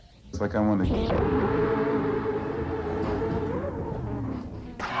like I want to.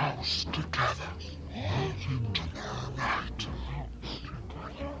 House together, into the night.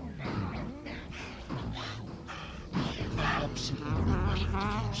 Perhaps it would be better to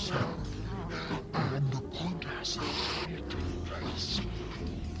yourself and appoint herself to face.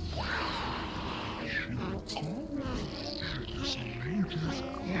 She is a lady's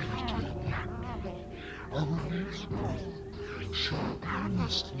quality black. A release room. She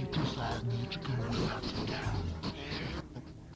earnestly desired me to go with her to town.